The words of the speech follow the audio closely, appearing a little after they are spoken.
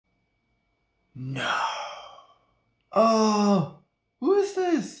No. Oh, who is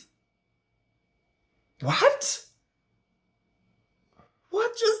this? What?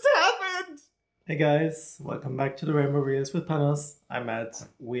 What just happened? Hey guys, welcome back to the Rainbow Reels with Panos. I'm Matt.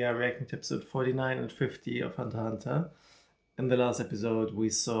 We are reacting to episode 49 and 50 of Hunter x Hunter. In the last episode, we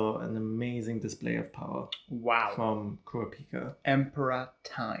saw an amazing display of power. Wow. From Kurapika. Emperor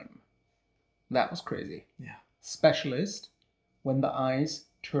Time. That was crazy. Yeah. Specialist when the eyes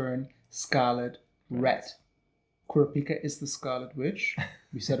turn scarlet red. Kurapika is the Scarlet Witch.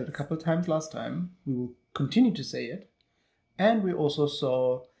 We said it a couple of times last time. We will continue to say it. And we also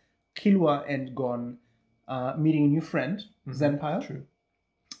saw Killua and Gon meeting a new friend, Zenpile. True.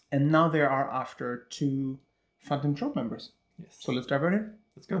 And now they are after two Phantom Troop members. Yes. So let's dive right in.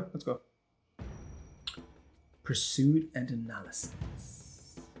 Let's go. Let's go. Pursuit and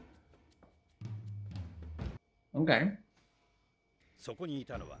analysis. Okay.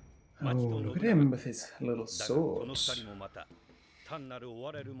 Oh, look at him with his little sword.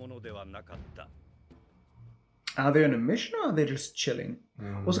 Are they on a mission or are they just chilling?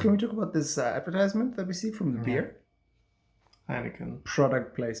 Also, can we talk about this advertisement that we see from the beer? Heineken.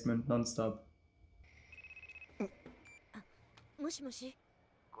 Product placement non-stop. もしもし。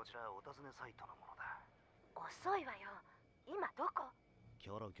こちらお尋ねサイトのものだ。遅いわよ。今どこ？キ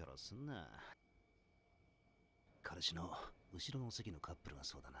ョロキョロすんな。彼氏の後ろの席のカップルが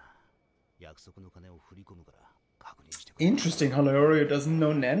そうだな。約束の金を振り込むから確認してくれ。Interesting how Leorio doesn't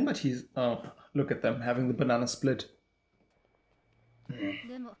know Nen, but he's... Oh, look at them having the banana split.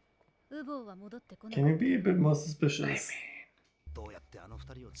 Can you be a bit more suspicious? どうやってあの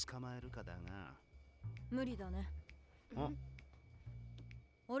二人を捕まえるかだが。無理だね。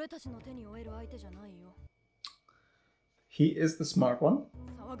俺たちの手に負える相手じゃないよ。 He is the smart one.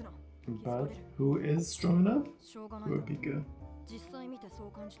 But who is strong enough? Kurapika. 実際見てそ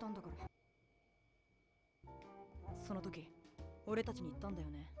う感じたんだから。その時、俺たちに言ったんだよ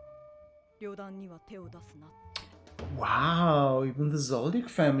ね。両団には手を出すな。Wow, even the Zoldyck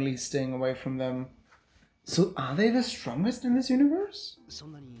family is staying away from them. So are they the strongest in this universe?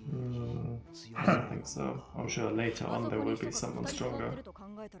 I don't think so. I'm sure later on there will be someone stronger.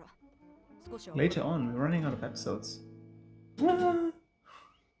 Later on, we're running out of episodes.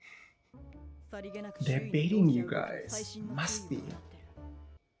 They're baiting you guys. Must be.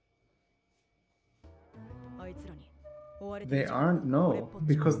 They aren't, no,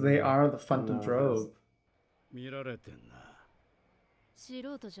 because they are the Phantom Drobe. 見られてんな。素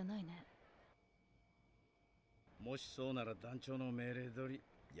人じゃないね。もしそうなら団長の命令通り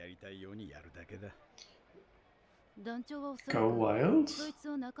やりたいようにやるだけだ。団長はおそらく Go wild? そいつ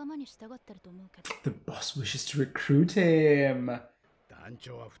を仲間に従ってると思うけど。The boss wishes to recruit him. 団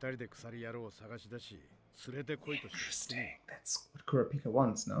長は二人で鎖野郎を探し出し連れてこいとして。 Interesting. That's what Kurapika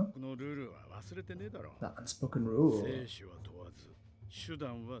wants, no? このルールは忘れてねえだろ。 The unspoken rule. 生死は問わず手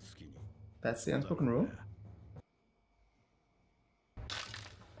段は好きに。 That's the unspoken rule.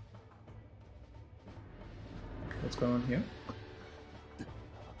 What's going on here?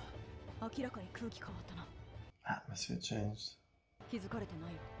 明らかに空気変わったな。 Atmosphere changed. 気づかれてな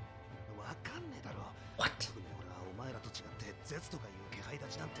いよ。わかんねえだろ。 What? 特に俺はお前らと違って絶とかいう気配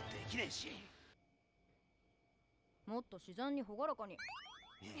立ちなんてできねえし。もっと自然に朗らかに。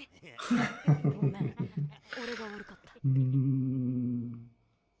ごめん、俺が悪かった。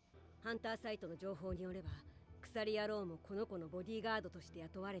ハンターサイトの情報によれば、鎖野郎もこの子のボディーガードとして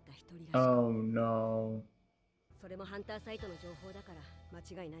雇われた一人らしい。Oh no. それもハンターサイトの情報だから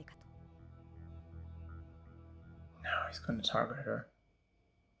間違いないかと。 No, he's gonna target her.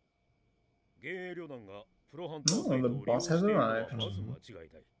 幻影旅団がプロハンターサイトを the 利用 boss して has いるのは arrived. まず間違い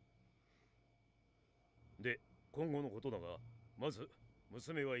ない。で、今後のことだが、まず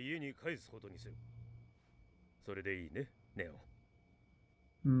娘は家に帰すことにせよ。それでいいね、ネオ。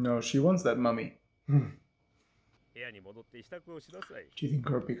 No, she wants that mummy. 部屋に戻って支度をしなさい。 Do you think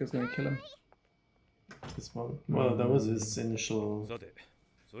Kurapika's gonna kill him? This one. Well, that was his initial さて、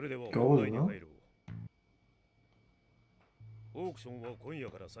それでは goal, 本題に no? 入ろう。オークションは今夜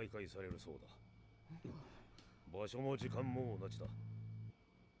から再開されるそうだ。場所も時間も同じだ。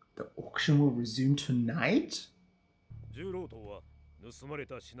 The auction will resume tonight? 重労働は盗まれ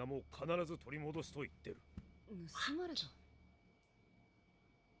た品も必ず取り戻すと言ってる。盗まれた。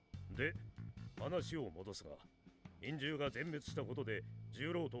で、話を戻すが、陰獣が全滅したことで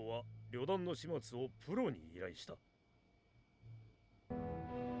重労働は旅団の始末をプロに依頼した。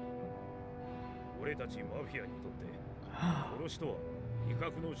俺たちマフィアにとって殺しとは威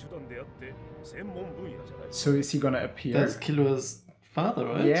嚇の手段であって専門分野じゃない。 So is he gonna appear? That's Killua's father,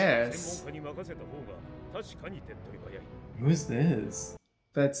 right? 専 Yes. 門家に任せた方が確かに手っ取り早い。 Who is this?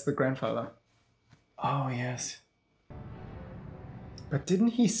 That's the grandfather. Oh, yes. But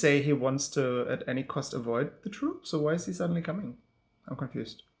didn't he say he wants to, at any cost, avoid the troops? So why is he suddenly coming? I'm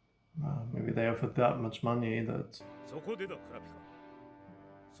confused. Well, maybe they offered that much money that... そこでだクラピカ。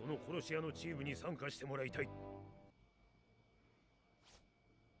その殺し屋のチームに参加してもらいたい。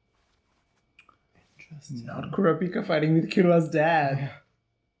Interesting. Not Kurapika fighting with Killua's dad.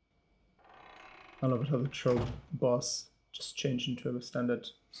 I love it how the troll boss just changed into a standard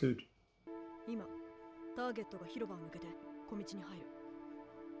suit. 今、ターゲットが広場を抜けて小道に入る。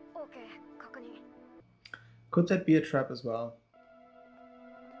OK、確認。Could that be a trap as well?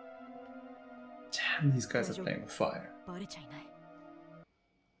 Damn, these guys are playing with fire. バレちゃいない。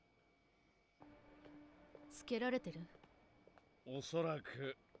つけられてる？おそら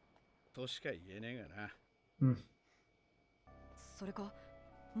くとしか言えねえがな。Hmm. それか、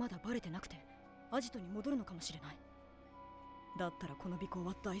まだバレてなくてアジトに戻るのかもしれない。だったらこの尾行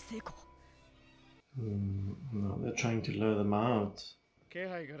は大成功。No, they're trying to lure them out. 気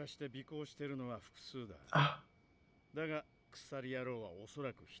配からして尾行してるのは複数だ。Ah, だが鎖野郎はおそ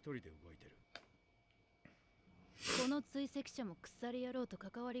らく一人で動いてる。この追跡者も鎖野郎と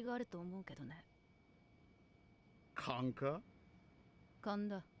関わりがあると思うけどね。勘か？勘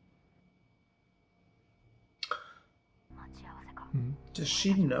だ。 does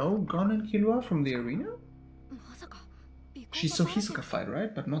she know Gon and Killua from the arena? She saw Hisoka fight,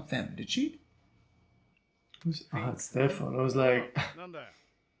 right? But not them, did she? Oh, it's their fault. I was like... なんだよ。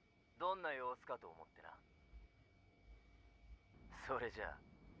どんな様子かと思ってな。それじゃあ、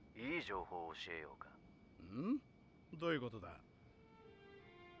いい情報を教えようか。ん？どういうことだ？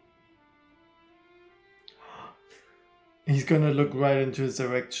 He's gonna look right into his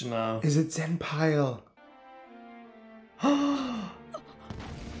direction now. Is it Zenpile?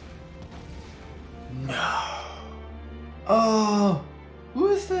 No. Oh, who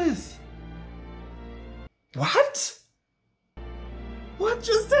is this? What? What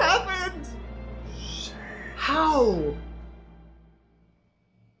just happened? Shit. How?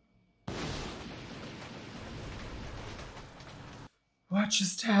 What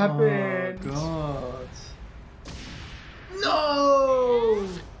just happened? Oh, God. No!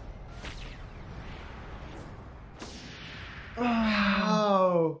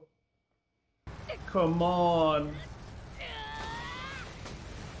 How? Come on.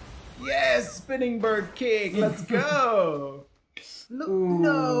 Yes, spinning bird kick. Let's go. No.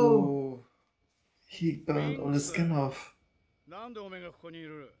 No. Ooh. He burned all his skin off. なんでおめえがここにい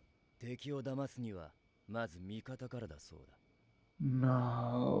る？敵を騙すにはまず味方からだそうだ。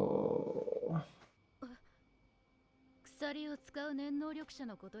 No. 鎖を使う念能力者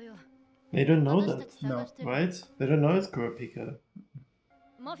のことよ。 They don't know that, No. right? They don't know it's Kurapika.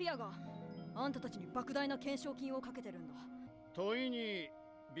 マフィアがあんたたちに莫大な懸賞金をかけてるんだ。問いに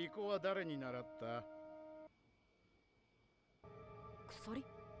尾行は誰に習った？鎖？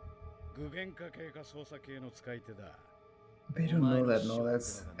具現化系か操作系の使い手だ。 They don't know that. No,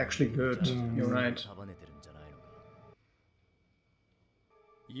 that's actually good. You're right. 束ねてるんじゃないのか。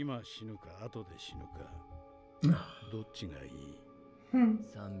今死ぬか後で死ぬか。どっちがいい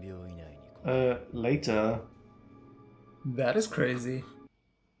？3秒以内に。Later. That is crazy.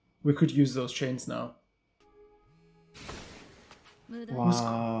 We could use those chains now. 無駄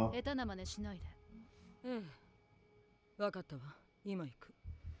Wow. 下手な真似しないで。うん。わかったわ。今行く。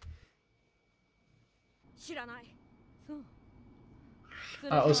知らない。そう。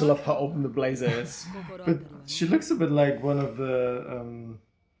 I also love how open the blazer is. But she looks a bit like one of the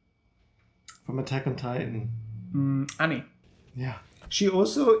from Attack on Titan. Annie. Yeah. She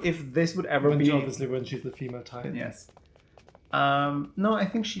also, if this would ever be... Obviously when she's the female Titan. Yes. No, I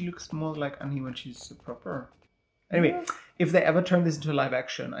think she looks more like Annie when she's proper. Anyway, if they ever turn this into live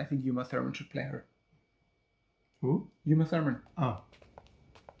action, I think Uma Thurman should play her. Who? Uma Thurman. Oh.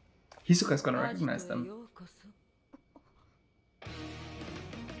 Hisoka's gonna recognize them.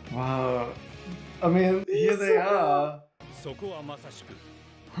 Wow. I mean, here they are. そこはまさしく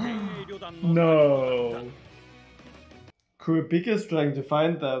No. Kurapika's trying to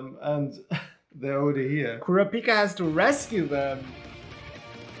find them and they're already here. Kurapika has to rescue them.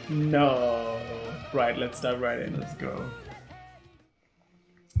 No. Right, let's dive right in. Let's go.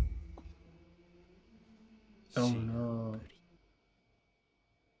 Oh no.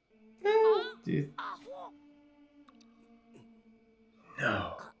 Dude.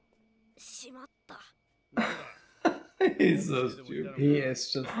 No. しまった。 He's so stupid. He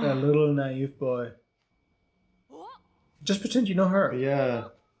is just a little naive boy. Just pretend you know her.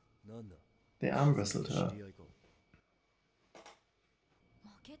 Yeah. なんだ？ They arm wrestled 知 her. り合いか。負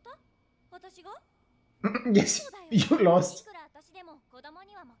けた？私が？ Yes, you lost. いくら私でも子供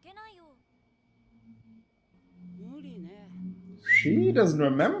には負けないよ。無理ね。 She doesn't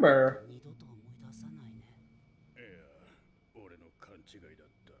remember. 二度と思い出さないね。いや、俺の勘違いだっ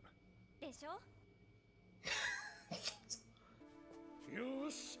た。でしょ。よ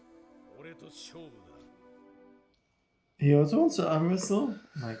し、俺と勝負だ。 He also wants to arm wrestle?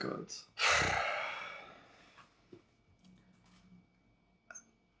 My god.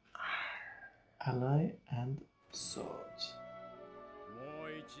 Ally and sword. も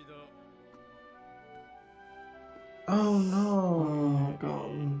う一度。 Oh no. Oh,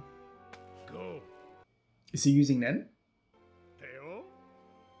 gone. Go! Is he using Nen? てよ、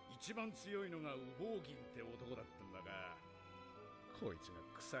一番強いのがウボウギンって男だったんだが、こいつが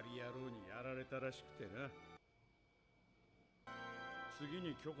鎖野郎にやられたらしくてな。次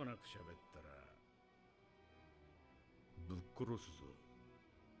に許可なく喋ったらぶっ殺すぞ。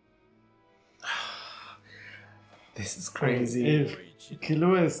 This is crazy. If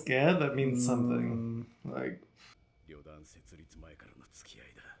Killua is scared, that means something. Like, 旅団設立前からの付き合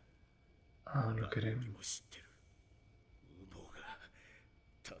いだ。 Oh, look at 誰 him. にも知ってる。ウボウが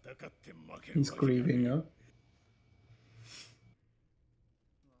戦って負ける He's わけが grieving, huh?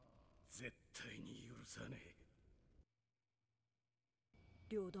 絶対に許さねえ。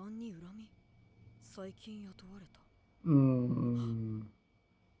 旅団に恨み。最近雇われた。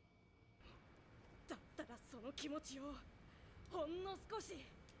 だったらその気持ちをほんの少しでい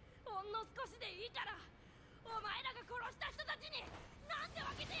いからお前らが殺した人たちになんで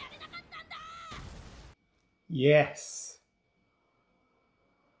分けてやれなかったんだ。 Yes.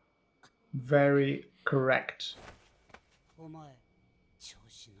 Very correct. お前、調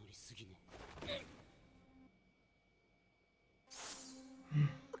子乗りすぎね。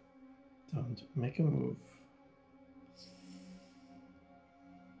 don't make a move.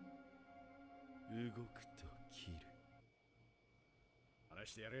 動くと切る。話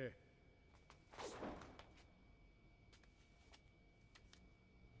してやれ。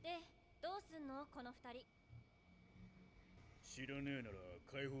で、どうすんのこの二人。知らねえなら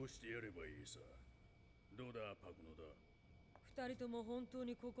解放してやればいいさ。どうだパクノだ。二人とも本当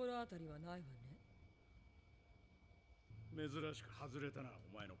に心当たりはないわね。珍しく外れたな、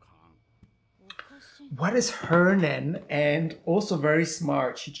お前の勘。 What is her Nen? And also very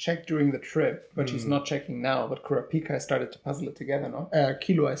smart. She checked during the trip, but she's not checking now. But Kurapika has started to puzzle it together, no?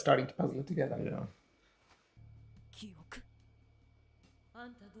 Killua is starting to puzzle it together. Yeah. 記憶。あ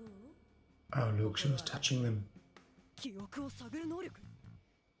んたどう？ Oh, look, she was touching them. 記憶を探る能力。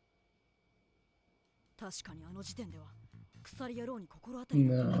確かにあの時点では鎖野郎に心当たり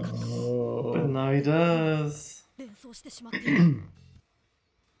がなかった。 But now he does. 連想してしまっている。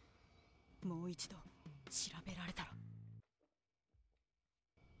もう一度調べられたら。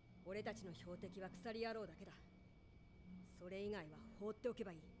俺たちの標的は鎖野郎だけだ。それ以外は放っておけ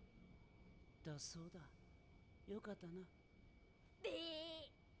ばいい。だそうだ。よかったな。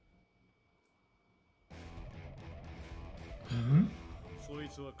そい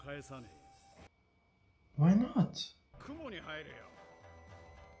つは返さねえ。 Why not? 雲に入れよ。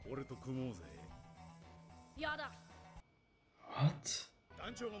俺と組もうぜ。やだ。 What?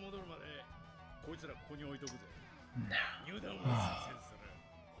 団長が戻るまでこいつらここに置いとくぜ。入団は先する。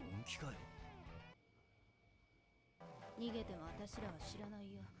本気かよ。逃げても私らは知らな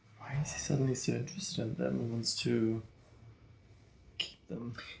いよ。 Why is he suddenly so interested in them and wants to keep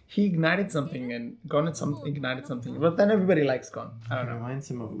them? He ignited something and Gon ignited something. But then everybody likes Gon. I It don't know. reminds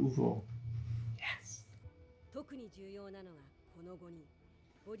him of Uvo. Yes. 特に重要なのがこの5人。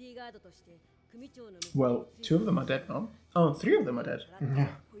ボディーガードとして組長の Well, 2 of them are dead, no? Oh, 3 of them are dead. Yeah.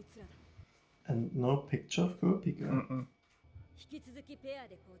 こいつらだ。 And no picture of Kurapika. Mm-mm. 引き続きペア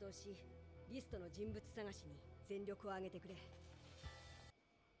で行動し、リストの人物探しに全力を挙げてくれ。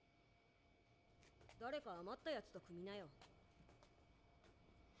誰か余ったやつと組みなよ。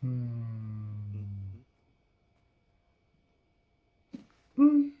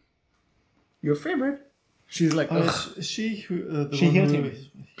Your favorite? She's like, Oh, ugh. she the She one healed who him.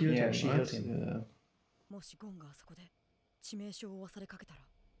 healed Yeah, him, she right? healed him. Yeah. もしゴンがあそこで致命傷を忘れかけたら、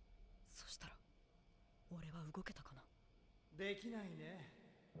そしたら俺は動けたかな。できないね。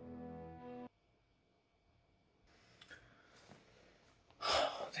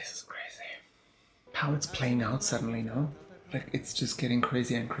 This is crazy. How it's playing out suddenly, no? Like, it's just getting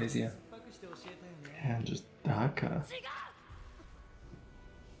crazier and crazier. And just darker.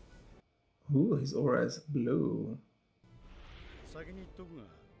 Ooh, his aura is blue. 先に言っとくが、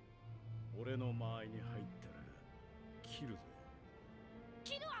俺の間合いに入ったら切るぜ。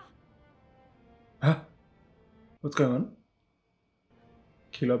 Huh? What's going on?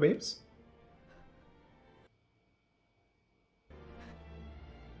 Killua babes?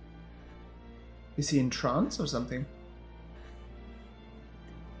 Is he in trance or something?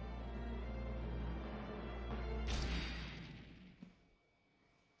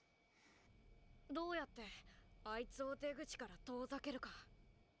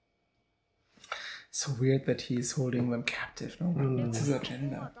 So weird that he's holding them captive. No, it's his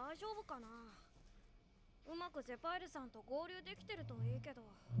agenda.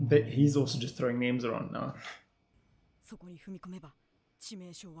 He's also just throwing names around now. そこに踏み込めば致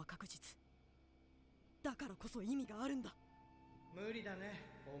命傷は確実だからこそ意味があるんだ無理だね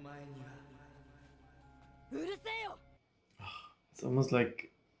お前にはうるせえよ It's almost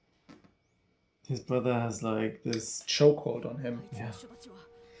like his brother has like this chokehold on him. Yeah.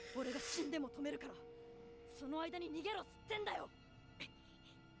 俺が死んでも止めるからその間に逃げろっつってんだよ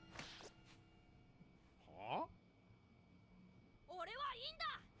はあ俺はいいん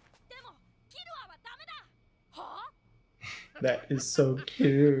だでもキルアはダメだはあ That is so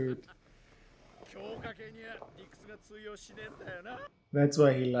cute. That's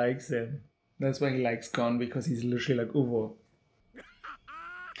why he likes him. That's why he likes Gon, because he's literally like Uvo. や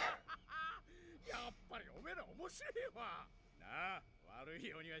っぱりおめえら面白いわなあ悪い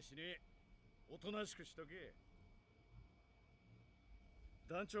ようにはしねえおとなしくしとけ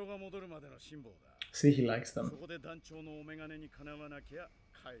団長が戻るまでの辛抱だ See, he likes them. そこで団長のお眼鏡にかなわなきゃ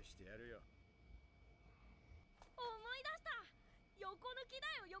返してやるよ思い出した横抜きだ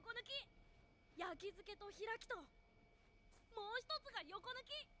よ横抜き焼き漬けと開きともう一つが横抜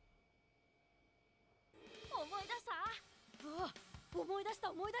き思い出したああ思い出した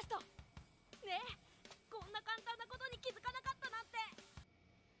思い出したねえこんな簡単なことに気づかなかったなんて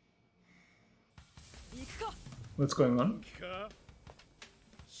行くか What's going on?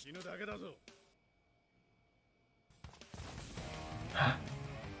 死ぬだけだぞ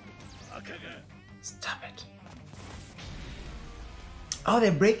Stop it. Oh,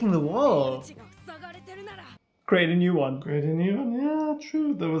 they're breaking the wall. Create a new one. Create a new one? Yeah,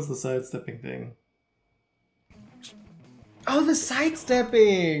 true. There was the sidestepping thing. Oh, the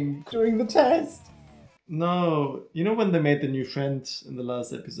sidestepping during the test. No, you know when they made the new friend in the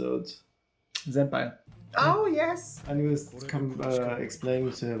last episode? Senpai. Oh, yes. And he was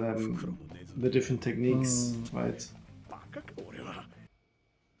explaining to them the different techniques, right?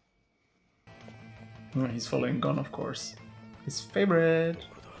 Oh, he's following Gon, of course. His favorite.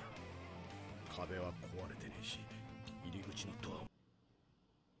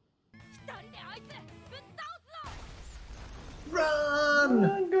 Run!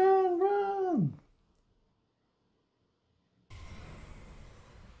 Run, Gon, run!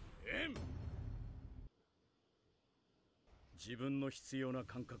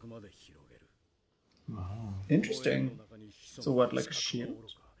 Interesting. So what, like a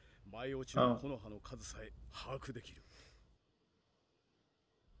shield? Oh.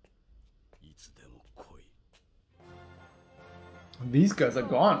 These guys are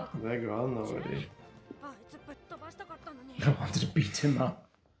gone. They're gone already. I wanted to beat him up.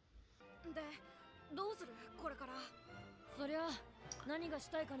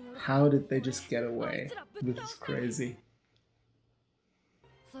 How did they just get away? This is crazy.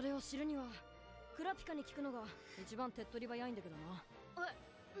 それを知るにはクラピカに聞くのが一番手っ取り早いんだけどな。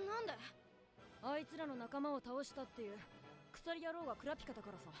なんで？あいつらの仲間を倒したっていう鎖野郎がクラピカだか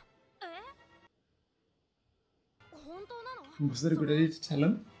らさ。本当なの？ Was that a good idea to tell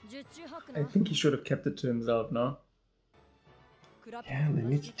him? I think he should have kept it to himself, no? Yeah, they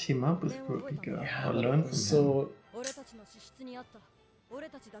need to team up with Kurapika or learn from him.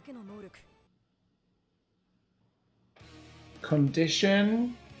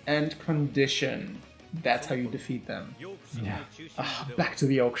 Condition and condition. That's how you defeat them. Yeah. Back to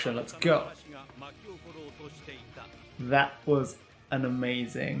the auction, let's go. That was an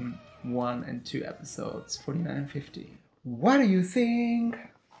amazing 1 and 2 episodes, 49 and 50. What do you think?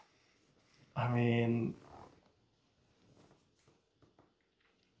 I mean,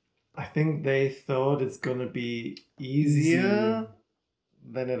 I think they thought it's gonna be easier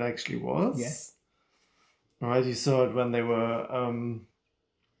than it actually was. Yes. Right, you saw it when they were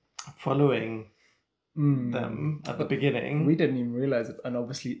following them at the beginning. We didn't even realize it, and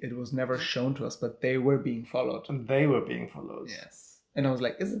obviously it was never shown to us, but they were being followed. And they were being followed. Yes. And I was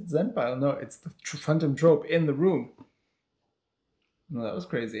like, is it Zenpai? No, it's the Phantom Trope in the room. No, that was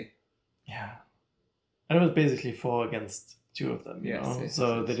crazy. Yeah. And it was basically 4 against 2 of them, you know? Yes,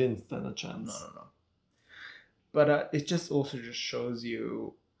 so they didn't stand a chance. No. But it just also just shows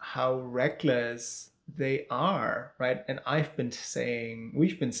you how reckless they are, right? And we've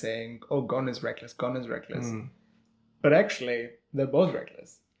been saying, oh, Gon is reckless. But actually, they're both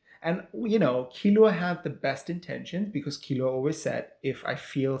reckless. And, you know, Killua had the best intentions because Killua always said, if I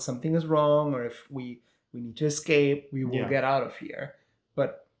feel something is wrong or if we need to escape, we will get out of here.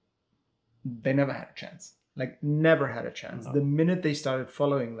 But they never had a chance. Like, never had a chance. No. The minute they started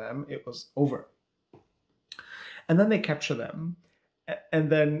following them, it was over. And then they capture them.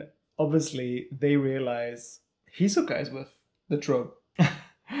 And then, obviously, they realize Hisoka is with the trope.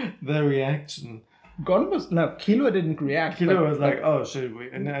 The reaction. Gon was... No, Killua didn't react. Killua was like, oh, should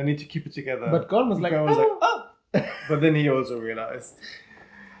we? And I need to keep it together. But Gon was like, oh. But then he also realized.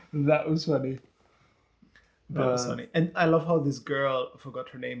 That was funny. That was funny. And I love how this girl, I forgot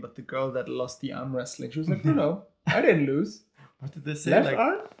her name, but the girl that lost the arm wrestling, she was like, no, I didn't lose. What did they say? Left like,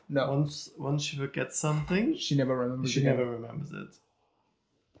 arm? No. Once she forgets something, she never remembers it. She never remembers it.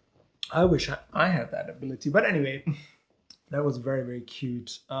 I wish I had that ability. But anyway, that was very, very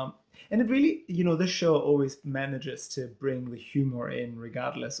cute. And it really, you know, this show always manages to bring the humor in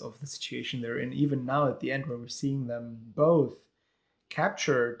regardless of the situation they're in. Even now at the end where we're seeing them both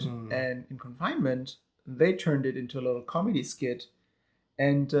captured and in confinement, they turned it into a little comedy skit.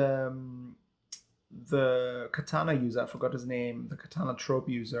 And the katana user, I forgot his name, the katana trope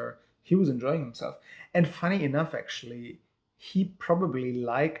user, he was enjoying himself. And funny enough, actually, he probably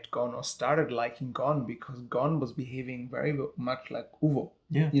liked Gon or started liking Gon because Gon was behaving very much like Uvo.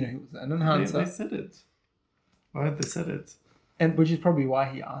 Yeah. You know, he was an enhancer. They said it. Right, they said it. And which is probably why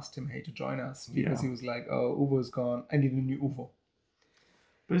he asked him, hey, to join us. Because he was like, oh, Uvo's gone. I need a new Uvo.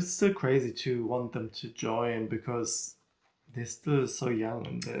 But it's still crazy to want them to join because they're still so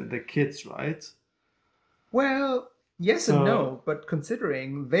young and they're kids, right? Well, yes and no. But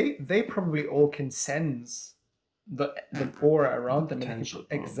considering they probably all can sense the aura around them. Potential,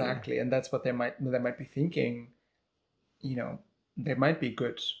 exactly. And that's what they might be thinking. You know, they might be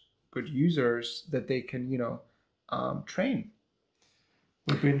good users that they can, you know, train.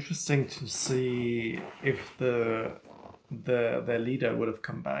 It would be interesting to see if their leader would have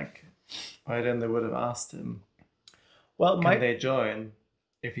come back, right? And they would have asked him, well, can they join?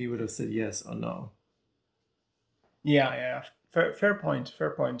 If he would have said yes or no. Yeah. Fair point.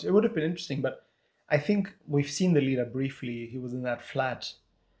 It would have been interesting, but I think we've seen the leader briefly. He was in that flat,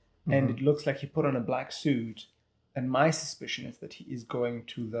 and it looks like he put on a black suit. And my suspicion is that he is going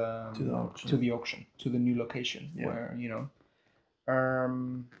to the auction, to the new location, where, you know,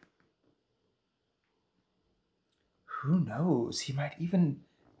 who knows? He might even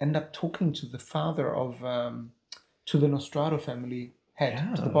end up talking to the father of, to the Nostrado family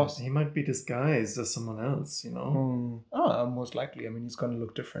head, to the boss. He might be disguised as someone else, you know. Most likely. I mean, he's going to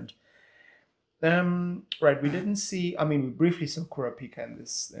look different. Right, we didn't see. I mean, we briefly saw Kurapika in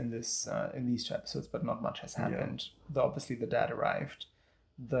these two episodes, but not much has happened. Obviously, the dad arrived.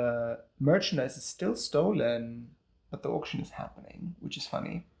 The merchandise is still stolen, but the auction is happening, which is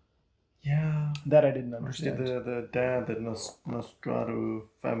funny. Yeah, that I didn't understand. The dad, the Nostrado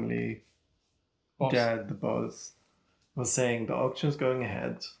family boss. Dad, the boss, was saying the auction is going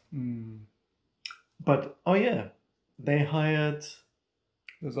ahead. But they hired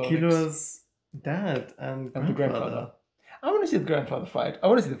Killua's dad and the grandfather. I want to see the grandfather fight. I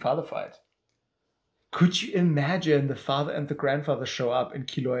want to see the father fight. Could you imagine the father and the grandfather show up and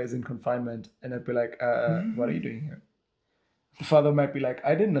Killua is in confinement and I'd be like, what are you doing here? The father might be like,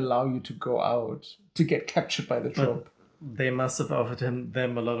 I didn't allow you to go out to get captured by the trope. But they must have offered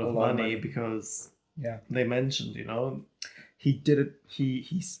them a lot of money because they mentioned, you know. He did it.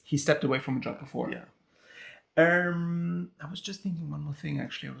 He stepped away from a job before. Yeah. I was just thinking one more thing,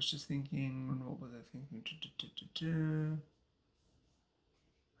 actually. What was I thinking?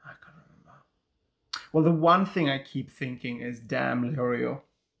 I can't remember. Well, the one thing I keep thinking is, damn, Leorio.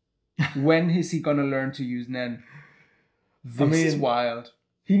 When is he gonna learn to use Nen? This is wild.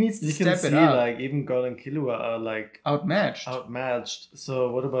 He needs to step it up. Like, even Gon and Killua are like outmatched.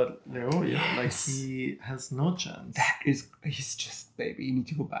 So what about Leorio? Like, he has no chance. He's just, baby. You need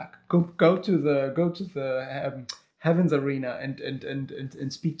to go back. Go to the Heaven's Arena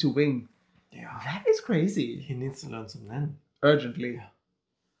and speak to Wing. Yeah, that is crazy. He needs to learn some Nen urgently.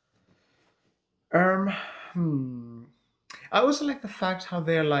 I also like the fact how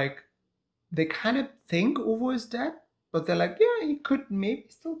they kind of think Uvo is dead. But they're like, yeah, he could maybe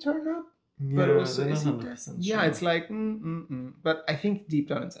still turn up. Yeah, but also, they're not 100% sure. Yeah, it's like, But I think deep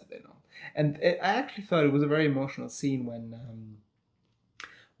down inside they know. And I actually thought it was a very emotional scene when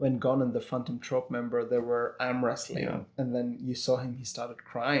Gon and the Phantom Trope member, they were arm wrestling. Yeah. And then you saw him, he started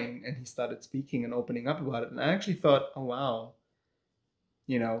crying and he started speaking and opening up about it. And I actually thought, oh, wow.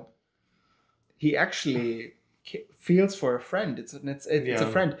 You know, he actually feels for a friend. It's a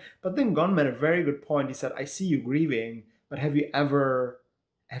friend. But then Gon made a very good point. He said, I see you grieving, but have you ever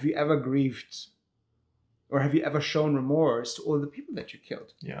have you ever grieved or have you ever shown remorse to all the people that you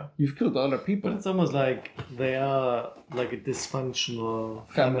killed? Yeah. You've killed other people. But it's almost like they are like a dysfunctional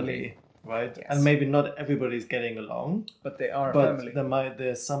family, right? Yes. And maybe not everybody's getting along, But they are a but family.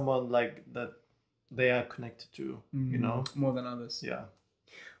 there's someone like that they are connected to, you know? More than others. Yeah.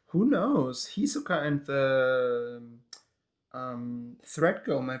 Who knows? Hisoka and the Thread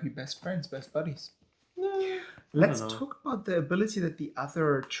Girl might be best friends, best buddies. Let's talk about the ability that the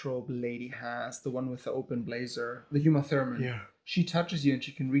other trope lady has, the one with the open blazer, the Uma Thurman. Yeah. She touches you and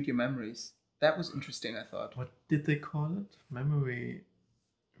she can read your memories. That was interesting, I thought. What did they call it? Memory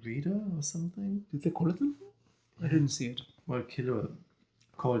reader or something? Did they call it something? I didn't see it. Well, Killua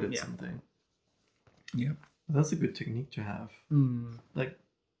called it something. Yeah. That's a good technique to have. Like,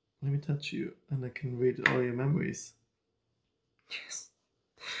 let me touch you and I can read all your memories. Yes.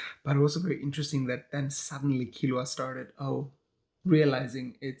 But also very interesting that then suddenly Killua started,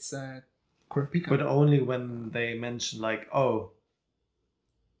 realizing it's Kurapika. But only when they mention like, oh,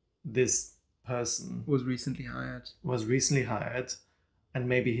 this person was recently hired, and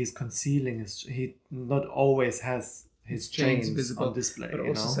maybe he's concealing he not always has his chains visible on display. But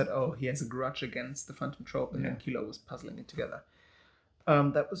also said, he has a grudge against the Phantom Trope, and then Killua was puzzling it together.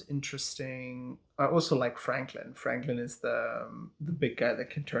 That was interesting. I also like Franklin. Franklin is the big guy that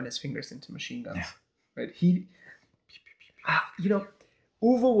can turn his fingers into machine guns. Yeah. Right?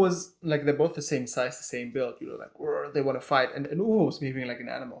 Uvo was like, they're both the same size, the same build. They want to fight, and Uvo was behaving like an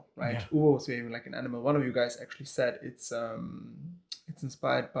animal, right? Yeah. Uvo was behaving like an animal. One of you guys actually said it's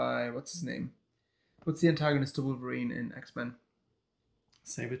inspired by what's his name? What's the antagonist to Wolverine in X-Men?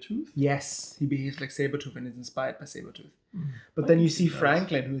 Sabretooth? Yes, he behaves like Sabretooth and is inspired by Sabretooth. But then you see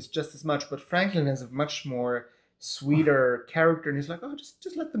Franklin, who is just as much, but Franklin has a much more sweeter character, and he's like,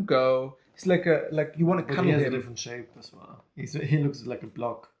 just let them go. He's like you want to cuddle him. He has a different shape as well. He looks like a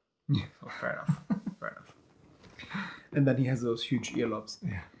block. Yeah, fair enough. Fair enough. And then he has those huge earlobes.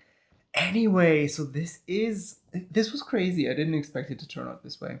 Yeah. Anyway, so this was crazy. I didn't expect it to turn out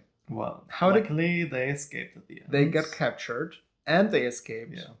this way. Well, luckily they escaped at the end. They got captured and they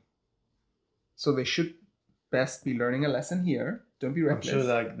escaped. Yeah. So they should best be learning a lesson here. Don't be reckless. I'm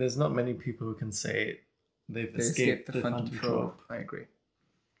sure there's not many people who can say they escaped the Phantom Trope. I agree.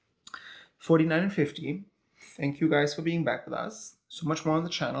 49 and 50. Thank you guys for being back with us. So much more on the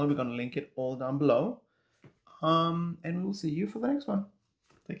channel. We're going to link it all down below. And we'll see you for the next one.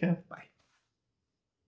 Take care. Bye.